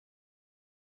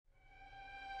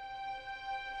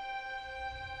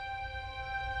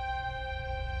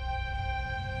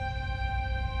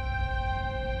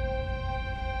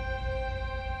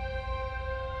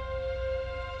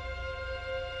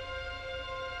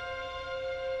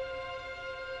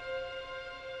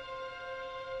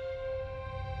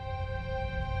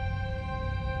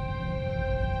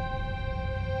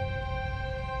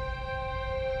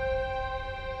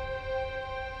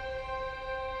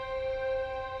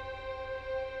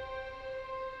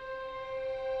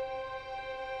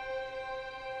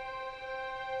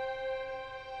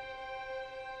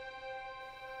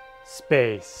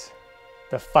Space,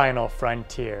 the final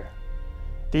frontier.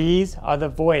 These are the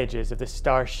voyages of the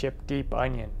Starship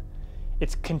DeepOnion.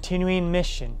 Its continuing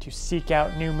mission to seek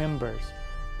out new members,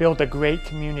 build a great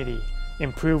community,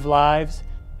 improve lives,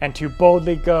 and to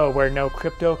boldly go where no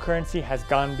cryptocurrency has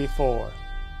gone before.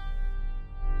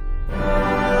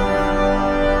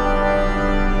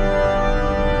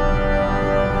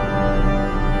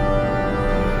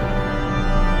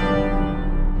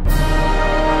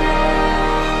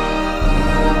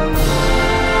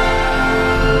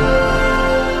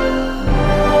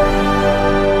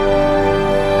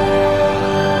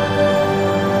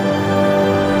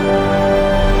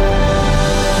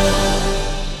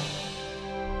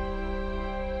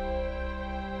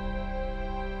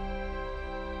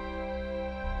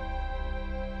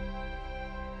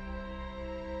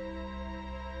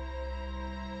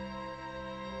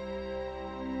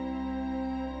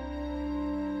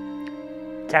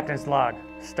 Captain's log,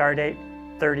 stardate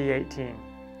 3018.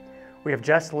 We have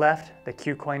just left the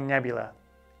Kucoin nebula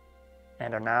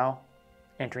and are now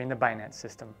entering the Binance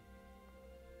system.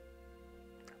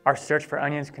 Our search for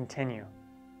onions continue.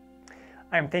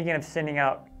 I am thinking of sending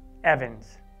out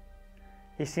Evans.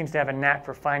 He seems to have a knack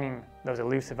for finding those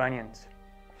elusive onions.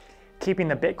 Keeping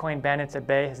the Bitcoin Bandits at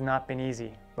bay has not been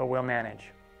easy, but we'll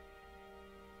manage.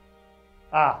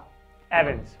 Ah,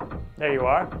 Evans, there you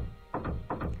are.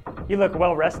 You look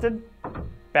well rested.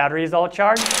 Batteries all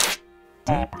charged?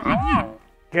 DeepOnion.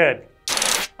 Good.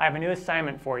 I have a new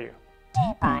assignment for you.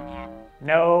 DeepOnion.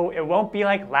 No, it won't be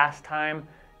like last time.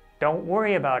 Don't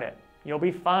worry about it. You'll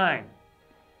be fine.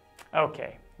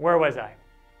 Okay, where was I?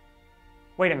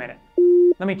 Wait a minute.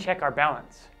 Let me check our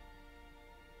balance.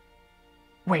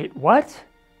 Wait, what?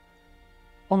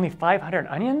 Only 500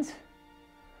 onions?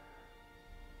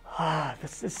 Ah,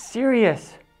 this is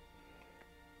serious.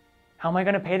 How am I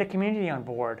going to pay the community on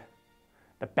board?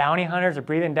 The bounty hunters are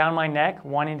breathing down my neck,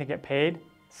 wanting to get paid.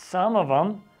 Some of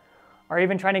them are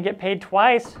even trying to get paid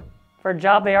twice for a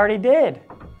job they already did.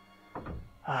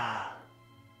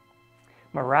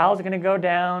 Morale's going to go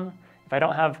down if I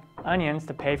don't have onions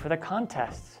to pay for the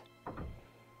contests.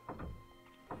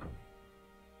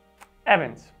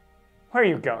 Evans, where are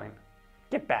you going?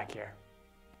 Get back here.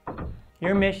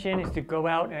 Your mission is to go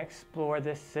out and explore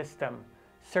this system.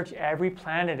 Search every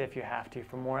planet if you have to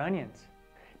for more onions.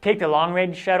 Take the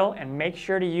long-range shuttle and make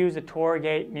sure to use the tour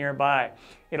gate nearby.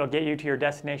 It'll get you to your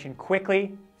destination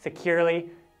quickly, securely,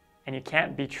 and you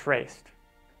can't be traced.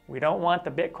 We don't want the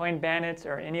Bitcoin Bandits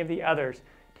or any of the others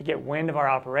to get wind of our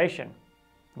operation.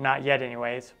 Not yet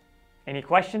anyways. Any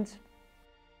questions?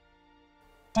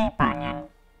 DeepOnion.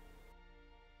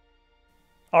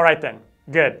 All right then,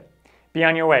 good. Be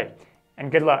on your way,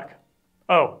 and good luck.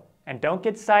 Oh, and don't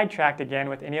get sidetracked again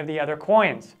with any of the other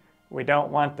coins. We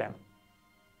don't want them.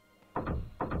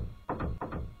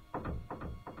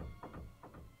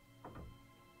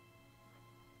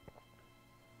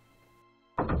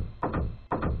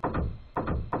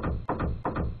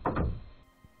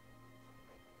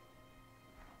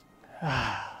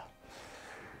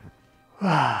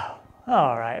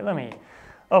 All right, let me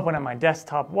open up my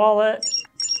desktop wallet.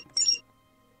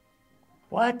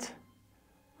 What?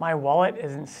 My wallet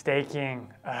isn't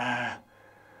staking.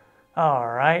 All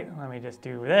right, let me just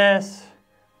do this.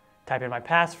 Type in my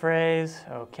passphrase,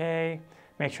 okay.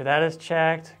 Make sure that is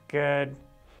checked, good.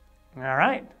 All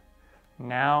right,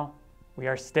 now we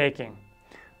are staking.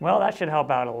 Well, that should help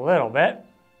out a little bit.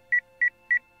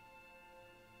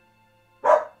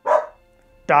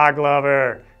 Dog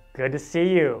lover, good to see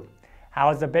you.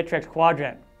 How's the Bittrex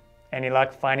quadrant? Any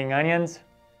luck finding onions?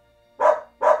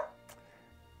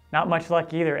 Not much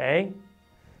luck either, eh?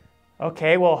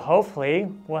 Okay, well,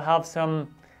 hopefully we'll have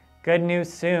some good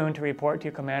news soon to report to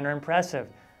Commander Impressive.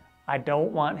 I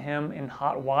don't want him in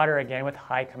hot water again with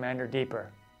High Commander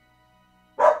Deeper.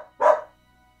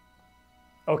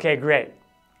 Okay, great.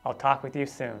 I'll talk with you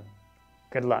soon.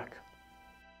 Good luck.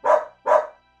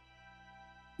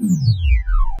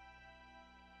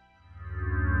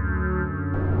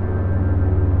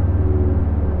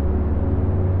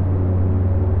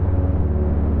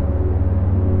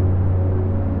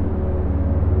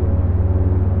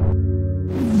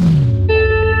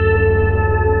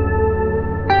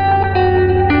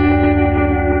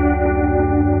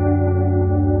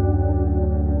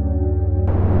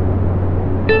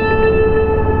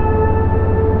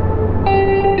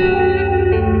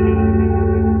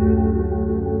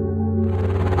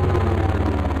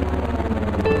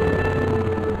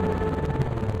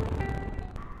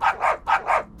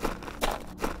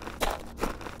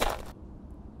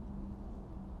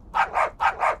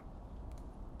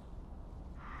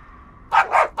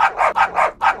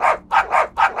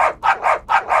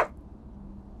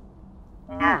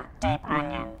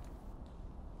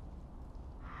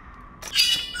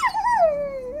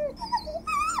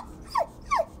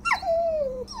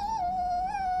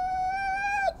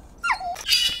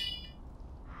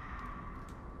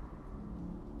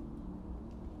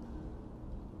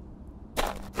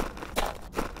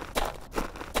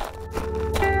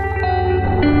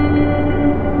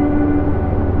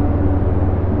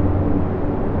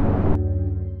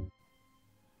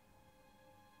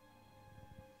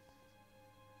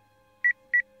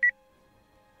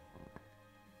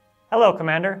 Hello,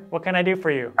 Commander. What can I do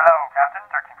for you? Hello, Captain.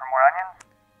 Searching for more onions?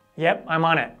 Yep, I'm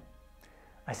on it.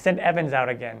 I sent Evans out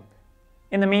again.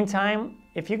 In the meantime,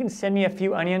 if you can send me a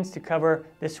few onions to cover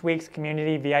this week's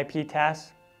community VIP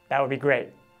tasks, that would be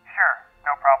great. Sure,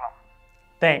 no problem.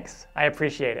 Thanks. I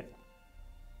appreciate it.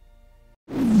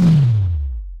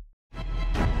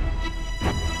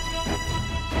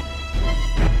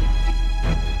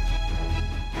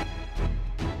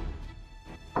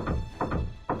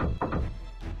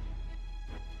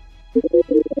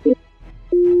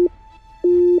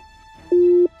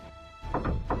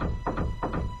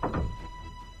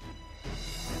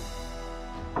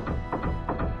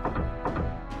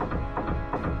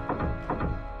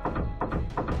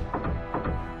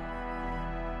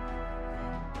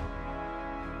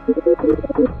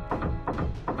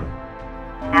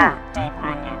 No deep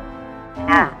onion.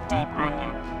 No deep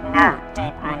onion. No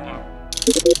deep onion.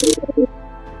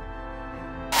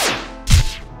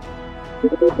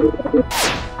 Deep onion.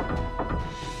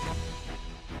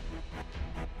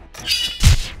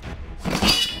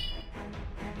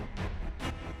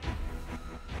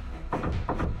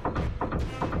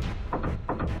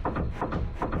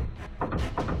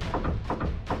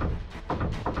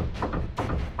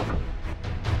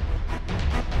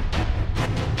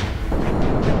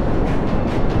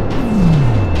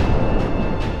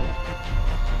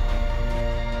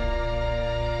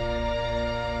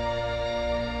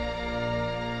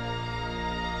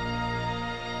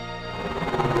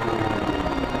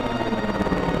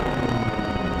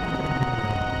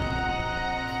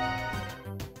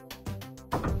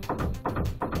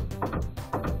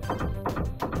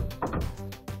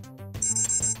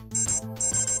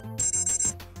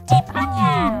 Deep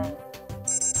onion.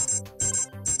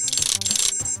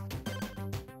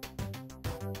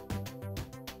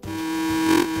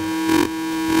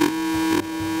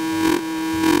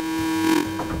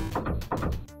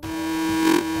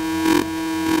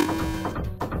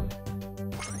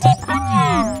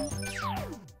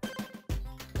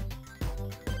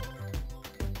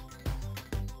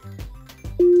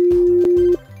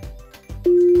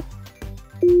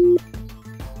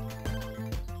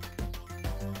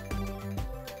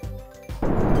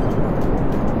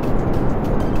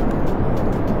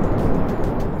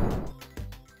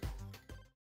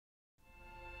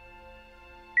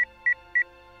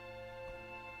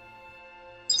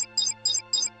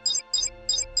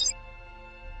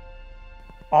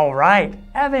 All right,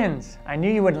 Evans, I knew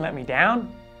you wouldn't let me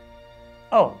down.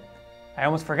 Oh, I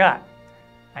almost forgot.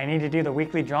 I need to do the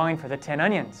weekly drawing for the 10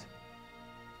 onions.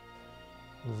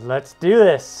 Let's do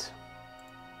this.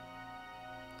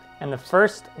 And the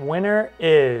first winner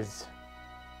is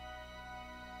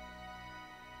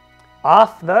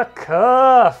Off the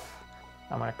Cuff.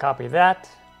 I'm going to copy that,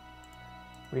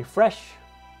 refresh,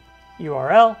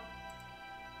 URL.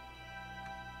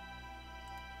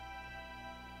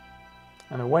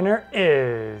 And the winner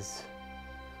is,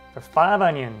 for 5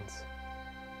 onions,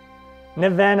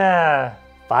 Nevena.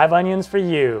 5 onions for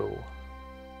you.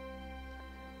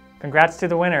 Congrats to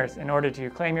the winners. In order to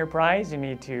claim your prize, you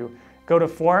need to go to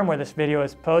forum where this video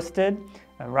is posted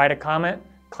and write a comment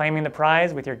claiming the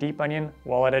prize with your DeepOnion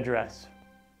wallet address.